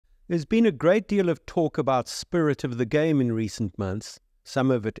There's been a great deal of talk about spirit of the game in recent months,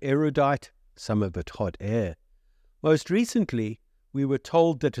 some of it erudite, some of it hot air. Most recently, we were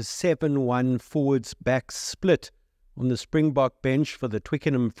told that a 7-1 forwards-back split on the Springbok bench for the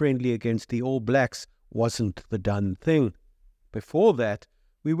Twickenham friendly against the All Blacks wasn't the done thing. Before that,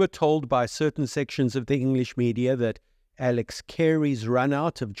 we were told by certain sections of the English media that Alex Carey's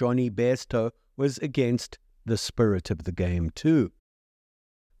run-out of Johnny Bairstow was against the spirit of the game too.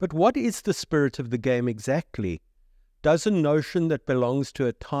 But what is the spirit of the game exactly? Does a notion that belongs to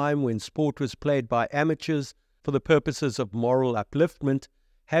a time when sport was played by amateurs for the purposes of moral upliftment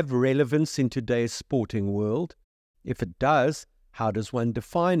have relevance in today's sporting world? If it does, how does one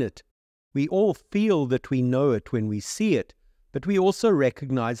define it? We all feel that we know it when we see it, but we also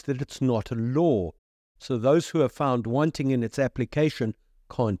recognize that it's not a law, so those who are found wanting in its application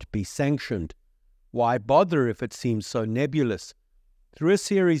can't be sanctioned. Why bother if it seems so nebulous? Through a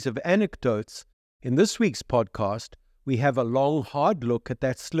series of anecdotes, in this week's podcast, we have a long, hard look at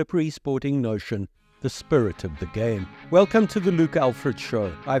that slippery sporting notion, the spirit of the game. Welcome to the Luke Alfred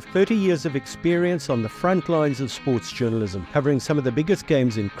Show. I have 30 years of experience on the front lines of sports journalism, covering some of the biggest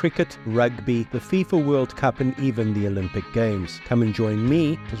games in cricket, rugby, the FIFA World Cup, and even the Olympic Games. Come and join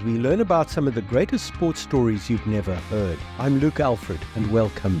me as we learn about some of the greatest sports stories you've never heard. I'm Luke Alfred, and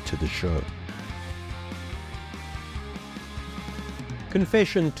welcome to the show.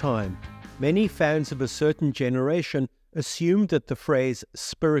 Confession time. Many fans of a certain generation assumed that the phrase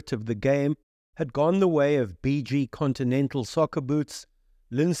spirit of the game had gone the way of BG Continental soccer boots,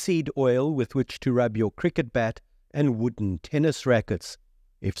 linseed oil with which to rub your cricket bat, and wooden tennis rackets.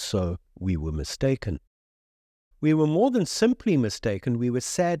 If so, we were mistaken. We were more than simply mistaken, we were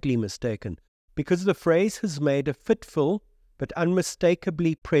sadly mistaken, because the phrase has made a fitful but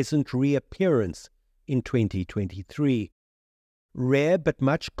unmistakably present reappearance in 2023. Rare but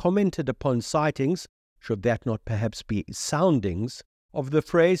much commented upon sightings, should that not perhaps be soundings, of the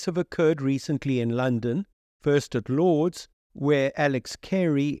phrase have occurred recently in London, first at Lord's, where Alex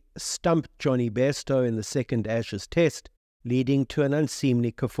Carey stumped Johnny Bairstow in the second Ashes Test, leading to an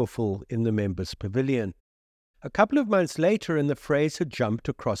unseemly kerfuffle in the members' pavilion. A couple of months later, and the phrase had jumped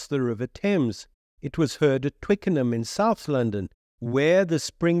across the River Thames. It was heard at Twickenham in South London, where the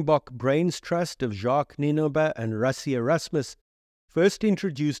Springbok Brains Trust of Jacques Nienaber and Rassie Erasmus first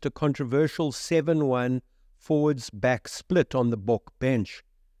introduced a controversial 7-1 forwards-back split on the Bok bench.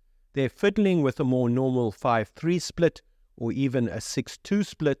 Their fiddling with a more normal 5-3 split, or even a 6-2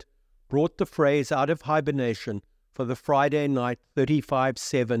 split, brought the phrase out of hibernation for the Friday night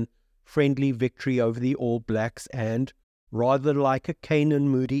 35-7 friendly victory over the All Blacks, and, rather like a Canan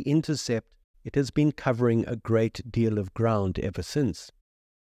Moodie intercept, it has been covering a great deal of ground ever since.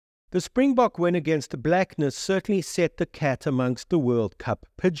 The Springbok win against the Blackness certainly set the cat amongst the World Cup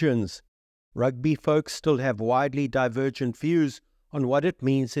pigeons. Rugby folks still have widely divergent views on what it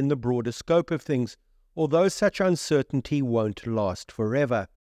means in the broader scope of things, although such uncertainty won't last forever.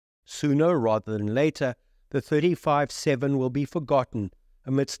 Sooner rather than later, the 35-7 will be forgotten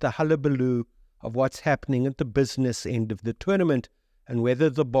amidst the hullabaloo of what's happening at the business end of the tournament and whether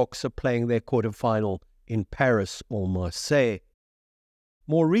the Boks are playing their quarter-final in Paris or Marseille.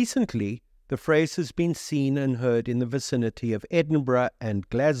 More recently, the phrase has been seen and heard in the vicinity of Edinburgh and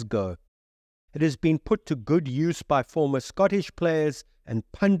Glasgow. It has been put to good use by former Scottish players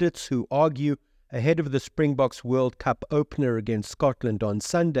and pundits who argue, ahead of the Springboks World Cup opener against Scotland on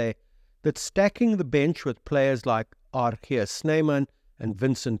Sunday, that stacking the bench with players like Archie Snyman and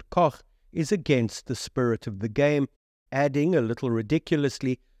Vincent Koch is against the spirit of the game, adding, a little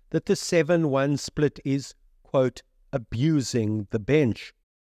ridiculously, that the 7-1 split is, quote, abusing the bench.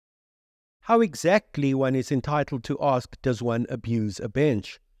 How exactly, one is entitled to ask, does one abuse a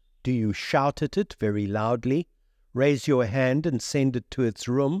bench? Do you shout at it very loudly, raise your hand and send it to its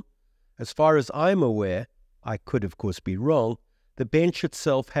room? As far as I'm aware, I could of course be wrong, the bench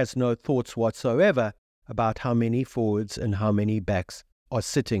itself has no thoughts whatsoever about how many forwards and how many backs are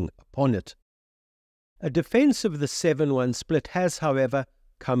sitting upon it. A defence of the 7-1 split has, however,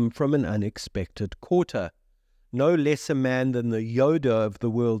 come from an unexpected quarter. No less a man than the Yoda of the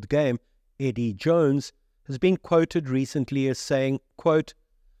world game, Eddie Jones, has been quoted recently as saying, quote,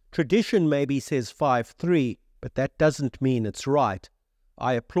 "Tradition maybe says 5-3, but that doesn't mean it's right.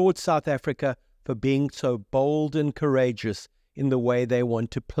 I applaud South Africa for being so bold and courageous in the way they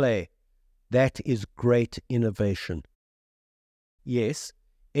want to play. That is great innovation." Yes,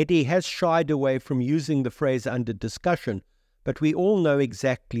 Eddie has shied away from using the phrase under discussion, but we all know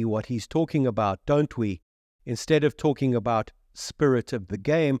exactly what he's talking about, don't we? Instead of talking about spirit of the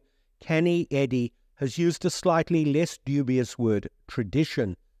game, Canny Eddie has used a slightly less dubious word,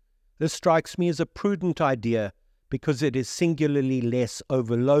 tradition. This strikes me as a prudent idea because it is singularly less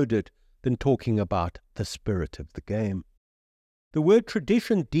overloaded than talking about the spirit of the game. The word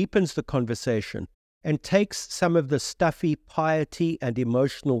tradition deepens the conversation and takes some of the stuffy piety and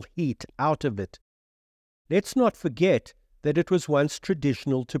emotional heat out of it. Let's not forget that it was once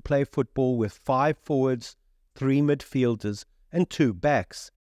traditional to play football with 5 forwards, 3 midfielders, and 2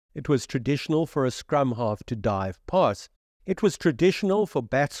 backs. It was traditional for a scrum half to dive pass. It was traditional for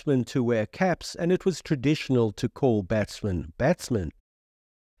batsmen to wear caps, and it was traditional to call batsmen.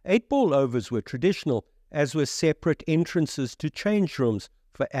 8-ball overs were traditional, as were separate entrances to change rooms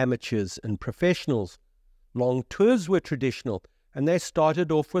for amateurs and professionals. Long tours were traditional, and they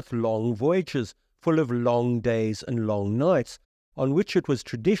started off with long voyages, full of long days and long nights, on which it was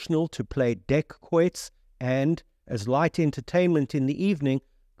traditional to play deck quoits and, as light entertainment in the evening,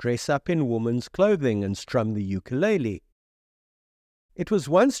 dress up in woman's clothing and strum the ukulele. It was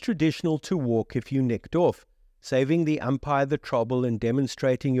once traditional to walk if you nicked off, saving the umpire the trouble and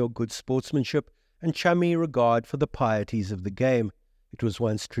demonstrating your good sportsmanship and chummy regard for the pieties of the game. It was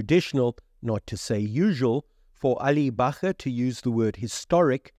once traditional, not to say usual, for Ali Bacher to use the word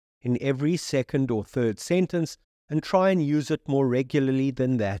historic in every second or third sentence and try and use it more regularly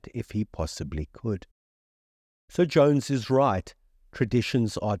than that if he possibly could. So Jones is right.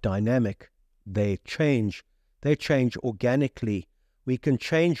 Traditions are dynamic. They change. They change organically. We can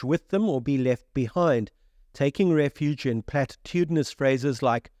change with them or be left behind, taking refuge in platitudinous phrases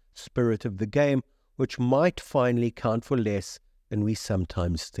like spirit of the game, which might finally count for less than we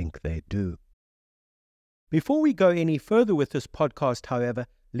sometimes think they do. Before we go any further with this podcast, however,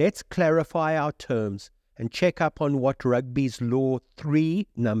 let's clarify our terms and check up on what Rugby's Law 3,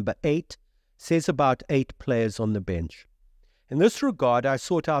 number 8, says about 8 players on the bench. In this regard, I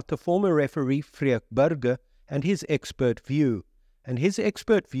sought out the former referee Freek Burger and his expert view. And his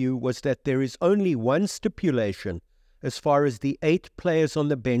expert view was that there is only one stipulation as far as the 8 players on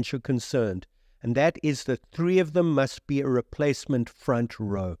the bench are concerned, and that is that 3 of them must be a replacement front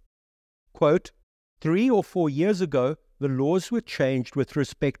row. Quote, 3 or 4 years ago, the laws were changed with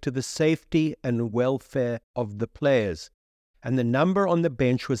respect to the safety and welfare of the players, and the number on the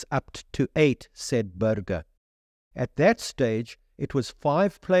bench was upped to 8, said Burger. At that stage, it was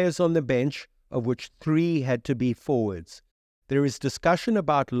 5 players on the bench, of which 3 had to be forwards. There is discussion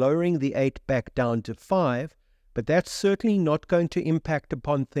about lowering the 8 back down to 5, but that's certainly not going to impact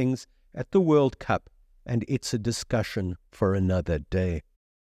upon things at the World Cup, and it's a discussion for another day.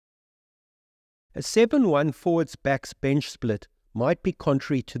 A 7-1 forwards-backs bench split might be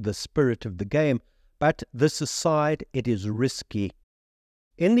contrary to the spirit of the game, but this aside, it is risky.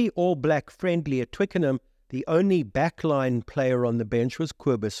 In the All-Black friendly at Twickenham, the only backline player on the bench was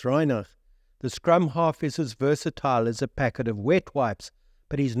Kobus Reinach. The scrum half is as versatile as a packet of wet wipes,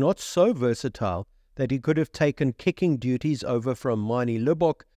 but he's not so versatile that he could have taken kicking duties over from Manie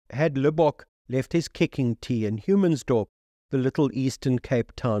Libbok had Libbok left his kicking tee in Humansdorp, the little Eastern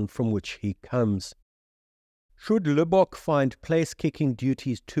Cape town from which he comes. Should Libbok find place-kicking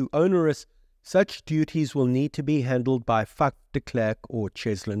duties too onerous, such duties will need to be handled by Fak de Klerk or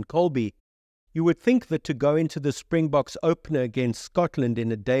Cheslin Colby. You would think that to go into the Springboks opener against Scotland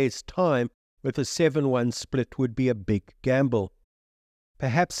in a day's time with a 7-1 split would be a big gamble.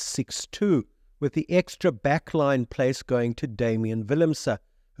 Perhaps 6-2, with the extra backline place going to Damian Willemse,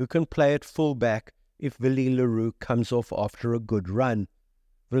 who can play at fullback if Willie Leroux comes off after a good run.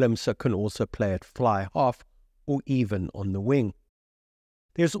 Willemse can also play at fly half or even on the wing.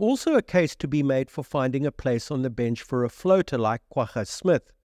 There's also a case to be made for finding a place on the bench for a floater like Kwagga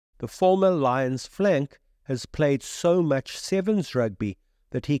Smith. The former Lions flank has played so much sevens rugby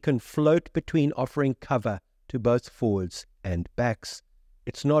that he can float between offering cover to both forwards and backs.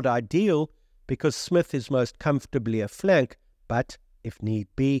 It's not ideal because Smith is most comfortably a flank, but if need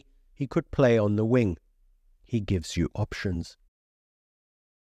be, he could play on the wing. He gives you options.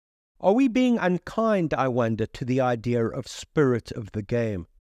 Are we being unkind, I wonder, to the idea of spirit of the game?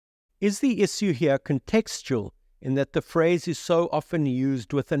 Is the issue here contextual in that the phrase is so often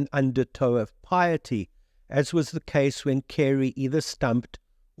used with an undertow of piety, as was the case when Carey either stumped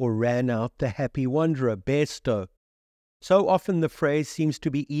or ran out the happy wanderer, Bairstow? So often the phrase seems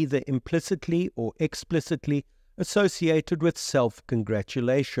to be either implicitly or explicitly associated with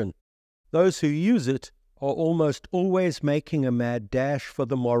self-congratulation. Those who use it are almost always making a mad dash for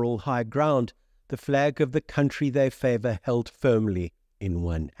the moral high ground, the flag of the country they favour held firmly in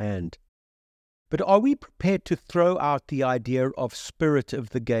one hand. But are we prepared to throw out the idea of spirit of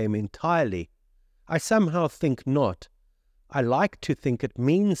the game entirely? I somehow think not. I like to think it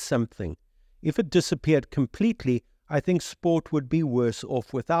means something. If it disappeared completely, I think sport would be worse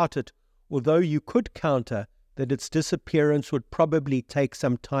off without it, although you could counter that its disappearance would probably take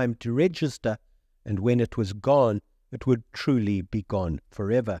some time to register, and when it was gone, it would truly be gone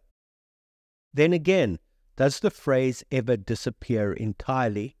forever. Then again, does the phrase ever disappear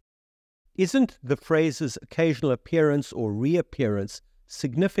entirely? Isn't the phrase's occasional appearance or reappearance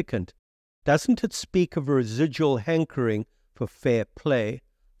significant? Doesn't it speak of a residual hankering for fair play,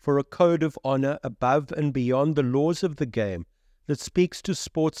 for a code of honor above and beyond the laws of the game that speaks to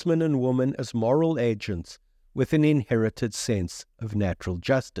sportsmen and women as moral agents with an inherited sense of natural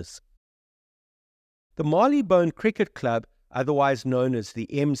justice? The Marylebone Cricket Club, otherwise known as the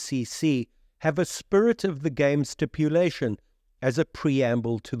MCC, have a spirit of the game stipulation as a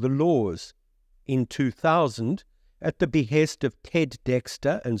preamble to the laws. In 2000, at the behest of Ted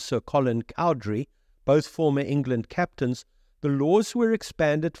Dexter and Sir Colin Cowdrey, both former England captains, the laws were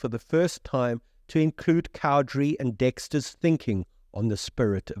expanded for the first time to include Cowdrey and Dexter's thinking on the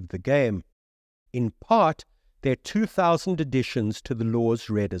spirit of the game. In part, their 2000 additions to the laws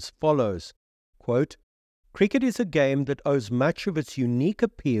read as follows, quote, "Cricket is a game that owes much of its unique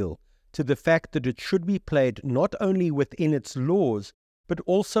appeal to the fact that it should be played not only within its laws, but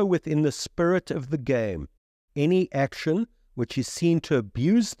also within the spirit of the game. Any action which is seen to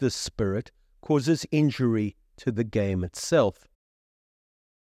abuse this spirit causes injury to the game itself."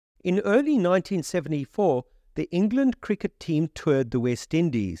 In early 1974, the England cricket team toured the West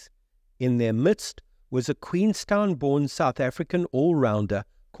Indies. In their midst was a Queenstown-born South African all-rounder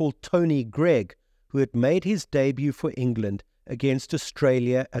called Tony Greig, who had made his debut for England against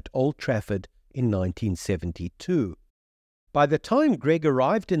Australia at Old Trafford in 1972. By the time Greig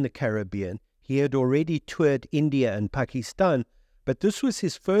arrived in the Caribbean, he had already toured India and Pakistan, but this was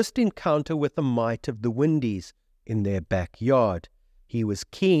his first encounter with the might of the Windies in their backyard. He was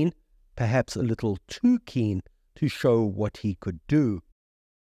keen, perhaps a little too keen, to show what he could do.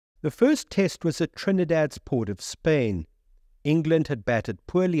 The first test was at Trinidad's Port of Spain. England had batted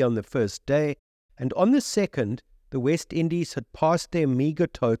poorly on the first day, and on the second, the West Indies had passed their meagre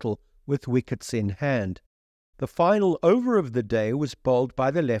total with wickets in hand. The final over of the day was bowled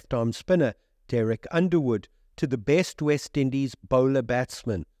by the left-arm spinner, Derek Underwood, to the best West Indies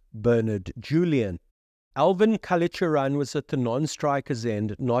bowler-batsman, Bernard Julian. Alvin Kallicharran was at the non-striker's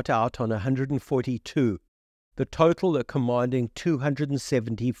end, not out on 142, the total a commanding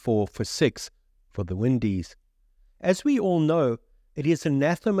 274 for 6 for the Windies. As we all know, it is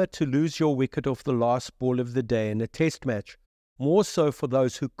anathema to lose your wicket off the last ball of the day in a test match, more so for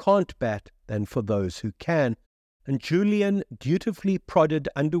those who can't bat than for those who can, and Julian dutifully prodded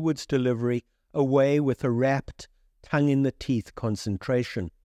Underwood's delivery away with a rapt, tongue-in-the-teeth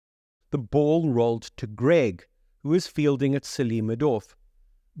concentration. The ball rolled to Greig, who was fielding it silly mid-off.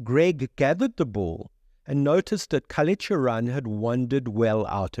 Greig gathered the ball and noticed that Kallicharran had wandered well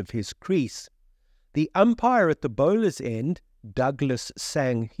out of his crease. The umpire at the bowler's end, Douglas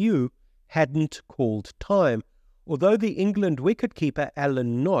Sang-Hu, hadn't called time, although the England wicketkeeper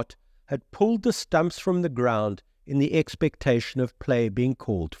Alan Knott had pulled the stumps from the ground in the expectation of play being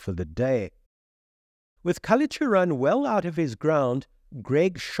called for the day. With Kallicharran well out of his ground,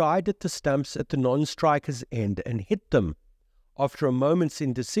 Greig shied at the stumps at the non-striker's end and hit them. After a moment's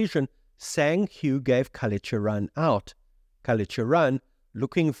indecision, Sang-Hu gave Kallicharran out. Kallicharran,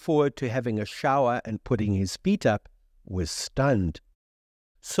 looking forward to having a shower and putting his feet up, was stunned.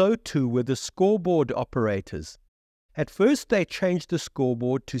 So too were the scoreboard operators. At first they changed the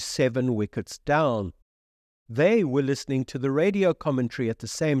scoreboard to 7 wickets down. They were listening to the radio commentary at the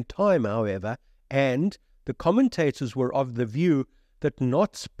same time, however, and the commentators were of the view that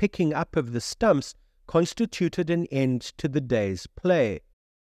Knott's picking up of the stumps constituted an end to the day's play.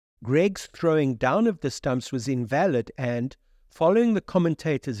 Greig's throwing down of the stumps was invalid and, following the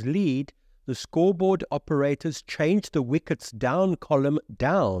commentator's lead, the scoreboard operators changed the wickets down column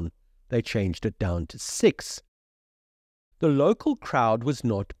down. They changed it down to 6. The local crowd was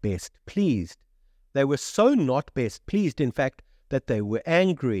not best pleased. They were so not best pleased, in fact, that they were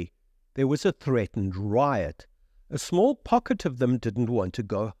angry. There was a threatened riot. A small pocket of them didn't want to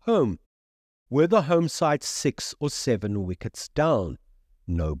go home. Were the home side 6 or 7 wickets down?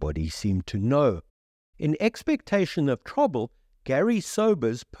 Nobody seemed to know. In expectation of trouble, Gary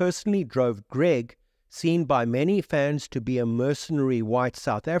Sobers personally drove Greig, seen by many fans to be a mercenary white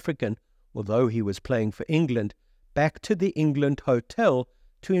South African, although he was playing for England, back to the England hotel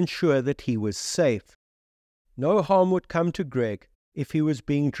to ensure that he was safe. No harm would come to Greig if he was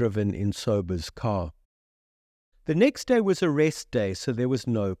being driven in Sobers' car. The next day was a rest day, so there was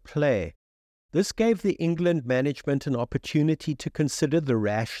no play. This gave the England management an opportunity to consider the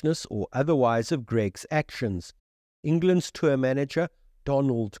rashness or otherwise of Greig's actions. England's tour manager,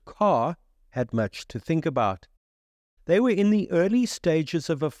 Donald Carr, had much to think about. They were in the early stages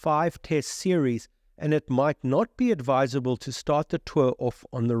of a 5-test series, and it might not be advisable to start the tour off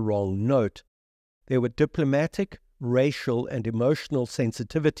on the wrong note. There were diplomatic, racial, and emotional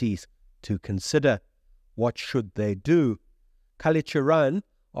sensitivities to consider. What should they do? Kalicharan,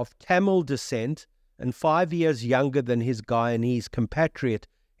 of Tamil descent and 5 years younger than his Guyanese compatriot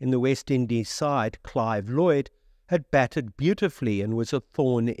in the West Indies side, Clive Lloyd, had batted beautifully and was a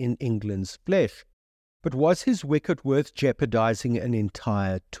thorn in England's flesh. But was his wicket worth jeopardising an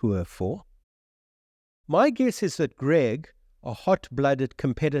entire tour for? My guess is that Greg, a hot-blooded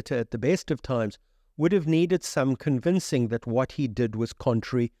competitor at the best of times, would have needed some convincing that what he did was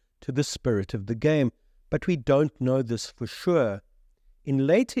contrary to the spirit of the game, but we don't know this for sure. In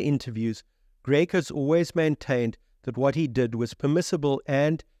later interviews, Greg has always maintained that what he did was permissible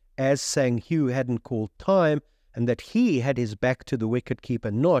and, as Sang Hugh hadn't called time, and that he had his back to the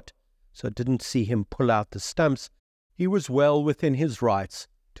wicket-keeper not, so didn't see him pull out the stumps, he was well within his rights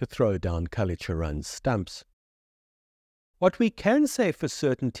to throw down Kalicharan's stumps. What we can say for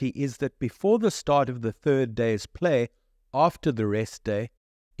certainty is that before the start of the third day's play, after the rest day,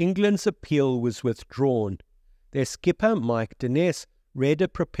 England's appeal was withdrawn. Their skipper, Mike Denness, read a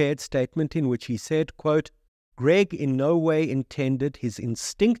prepared statement in which he said, quote, "Greg in no way intended his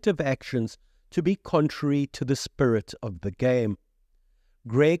instinctive actions to be contrary to the spirit of the game."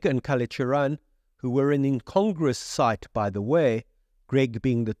 Greg and Kalicharan, who were an incongruous sight by the way, Greg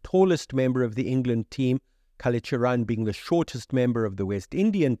being the tallest member of the England team, Kalicharan being the shortest member of the West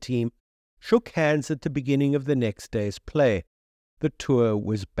Indian team, shook hands at the beginning of the next day's play. The tour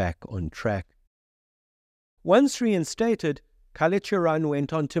was back on track. Once reinstated, Kalicharan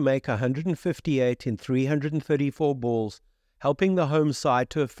went on to make 158 in 334 balls, helping the home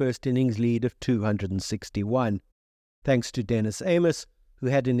side to a first innings lead of 261. Thanks to Dennis Amos, who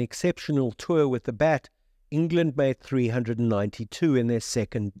had an exceptional tour with the bat, England made 392 in their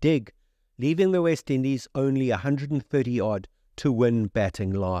second dig, leaving the West Indies only 130-odd to win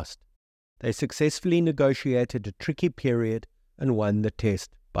batting last. They successfully negotiated a tricky period and won the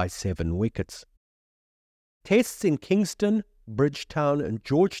test by 7 wickets. Tests in Kingston, Bridgetown and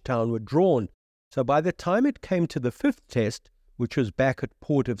Georgetown were drawn, so by the time it came to the 5th test, which was back at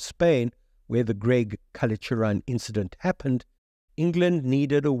Port of Spain, where the Greg Kalicharan incident happened, England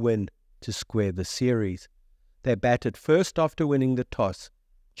needed a win to square the series. They batted first after winning the toss.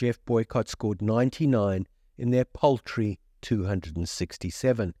 Jeff Boycott scored 99 in their paltry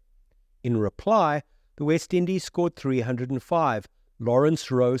 267. In reply, the West Indies scored 305, Lawrence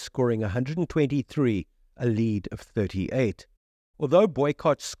Rowe scoring 123, a lead of 38. Although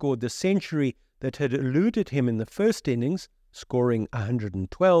Boycott scored the century that had eluded him in the first innings, scoring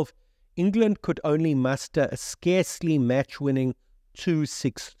 112, England could only muster a scarcely match-winning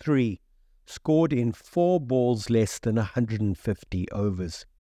 263, scored in 4 balls less than 150 overs.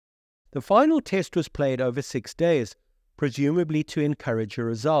 The final test was played over 6 days, presumably to encourage a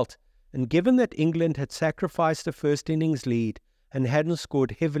result, and given that England had sacrificed the first innings lead and hadn't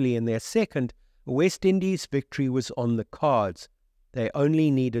scored heavily in their second, a West Indies victory was on the cards. They only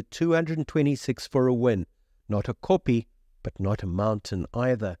needed 226 for a win, not a koppie, but not a mountain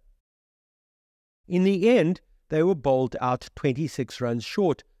either. In the end, they were bowled out 26 runs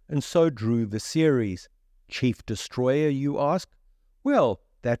short, and so drew the series. Chief destroyer, you ask? Well,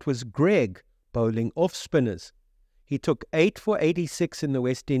 that was Greg, bowling off-spinners. He took 8 for 86 in the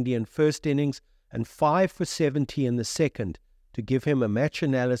West Indian first innings and 5 for 70 in the second, to give him a match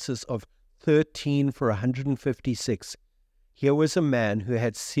analysis of 13 for 156. Here was a man who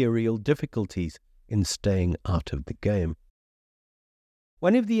had serial difficulties in staying out of the game.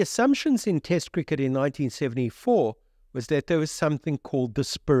 One of the assumptions in Test cricket in 1974 was that there was something called the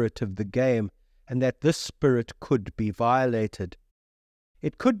spirit of the game, and that this spirit could be violated.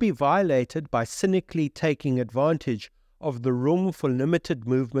 It could be violated by cynically taking advantage of the room for limited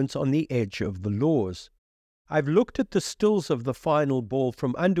movements on the edge of the laws. I've looked at the stills of the final ball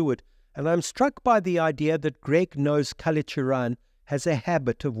from Underwood, and I'm struck by the idea that Greg knows Kalicharan has a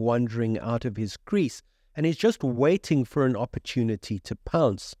habit of wandering out of his crease, and is just waiting for an opportunity to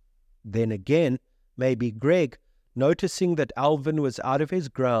pounce. Then again, maybe Greg, noticing that Alvin was out of his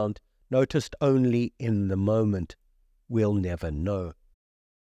ground, noticed only in the moment. We'll never know.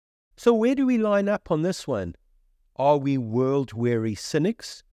 So where do we line up on this one? Are we world-weary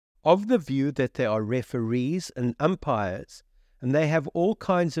cynics, of the view that there are referees and umpires, and they have all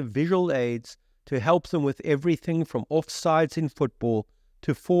kinds of visual aids to help them with everything from offsides in football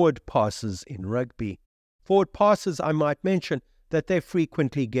to forward passes in rugby? Forward passes, I might mention, that they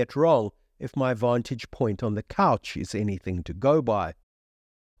frequently get wrong, if my vantage point on the couch is anything to go by?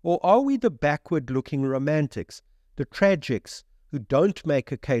 Or are we the backward-looking romantics, the tragics, who don't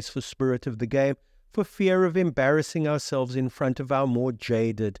make a case for spirit of the game for fear of embarrassing ourselves in front of our more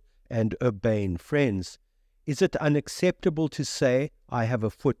jaded and urbane friends? Is it unacceptable to say I have a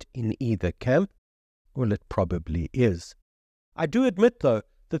foot in either camp? Well, it probably is. I do admit, though,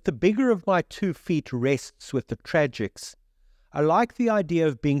 that the bigger of my 2 feet rests with the tragics. I like the idea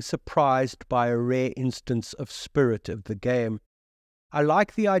of being surprised by a rare instance of spirit of the game. I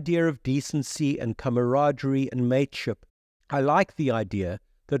like the idea of decency and camaraderie and mateship. I like the idea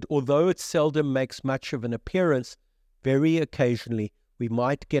that although it seldom makes much of an appearance, very occasionally we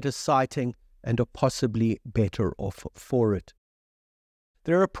might get a sighting and are possibly better off for it.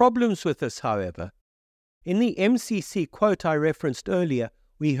 There are problems with this, however. In the MCC quote I referenced earlier,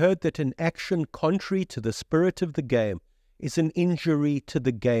 we heard that an action contrary to the spirit of the game is an injury to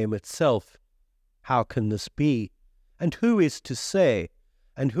the game itself. How can this be? And who is to say?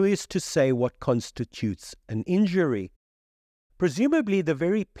 And who is to say what constitutes an injury? Presumably the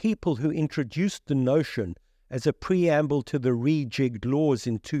very people who introduced the notion as a preamble to the rejigged laws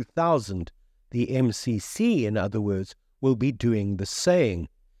in 2000, the MCC, in other words, will be doing the saying.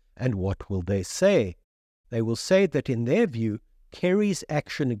 And what will they say? They will say that in their view, Kerry's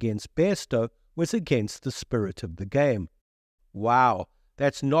action against Bairstow was against the spirit of the game. Wow,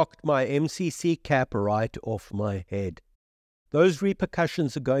 that's knocked my MCC cap right off my head. Those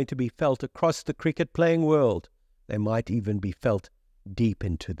repercussions are going to be felt across the cricket-playing world. They might even be felt deep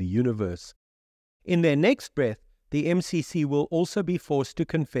into the universe. In their next breath, the MCC will also be forced to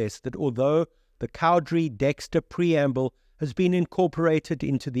confess that although the Cowdrey-Dexter preamble has been incorporated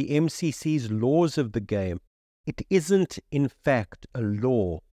into the MCC's laws of the game, it isn't in fact a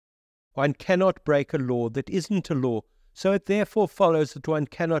law. One cannot break a law that isn't a law, so it therefore follows that one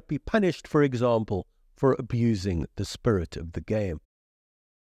cannot be punished, for example, for abusing the spirit of the game.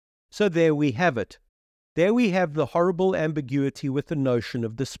 So there we have it. There we have the horrible ambiguity with the notion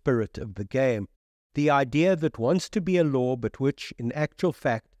of the spirit of the game, the idea that wants to be a law but which, in actual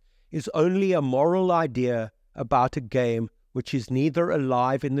fact, is only a moral idea about a game which is neither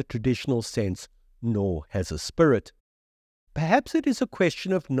alive in the traditional sense nor has a spirit. Perhaps it is a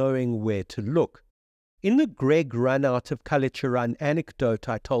question of knowing where to look. In the Greg run-out of Kallicharran anecdote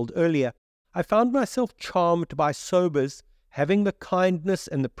I told earlier, I found myself charmed by Sobers having the kindness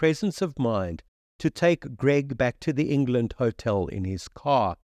and the presence of mind to take Greg back to the England hotel in his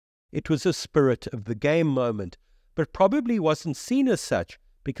car. It was a spirit of the game moment, but probably wasn't seen as such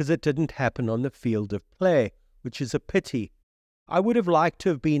because it didn't happen on the field of play, which is a pity. I would have liked to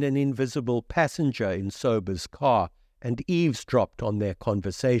have been an invisible passenger in Sobers' car and eavesdropped on their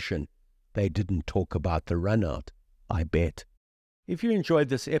conversation. They didn't talk about the run-out, I bet. If you enjoyed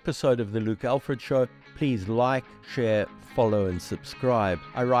this episode of The Luke Alfred Show, please like, share, follow and subscribe.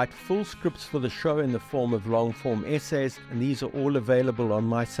 I write full scripts for the show in the form of long-form essays, and these are all available on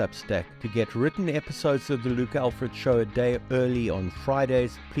my Substack. To get written episodes of The Luke Alfred Show a day early on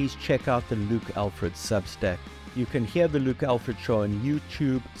Fridays, please check out the Luke Alfred Substack. You can hear The Luke Alfred Show on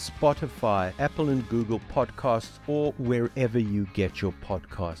YouTube, Spotify, Apple and Google Podcasts, or wherever you get your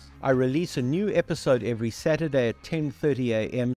podcasts. I release a new episode every Saturday at 10:30 a.m.,